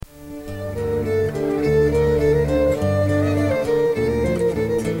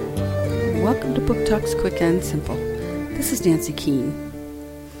Talks Quick and Simple. This is Nancy Keene.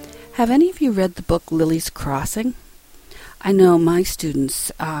 Have any of you read the book Lily's Crossing? I know my students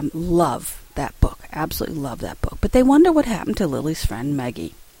love that book, absolutely love that book, but they wonder what happened to Lily's friend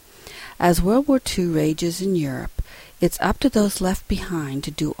Maggie. As World War II rages in Europe, it's up to those left behind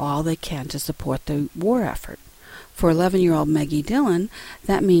to do all they can to support the war effort. For 11-year-old Maggie Dillon,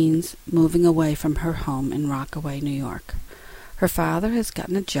 that means moving away from her home in Rockaway, New York. Her father has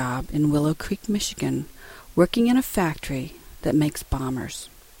gotten a job in Willow Creek, Michigan, working in a factory that makes bombers.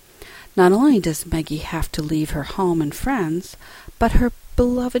 Not only does Maggie have to leave her home and friends, but her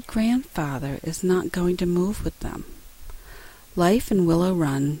beloved grandfather is not going to move with them. Life in Willow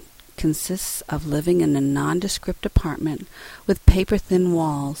Run consists of living in a nondescript apartment with paper-thin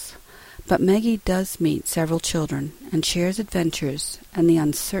walls, but Maggie does meet several children and shares adventures and the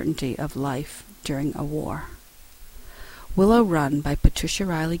uncertainty of life during a war. Willow Run by Patricia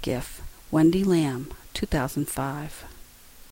Reilly Giff, Wendy Lamb, 2005.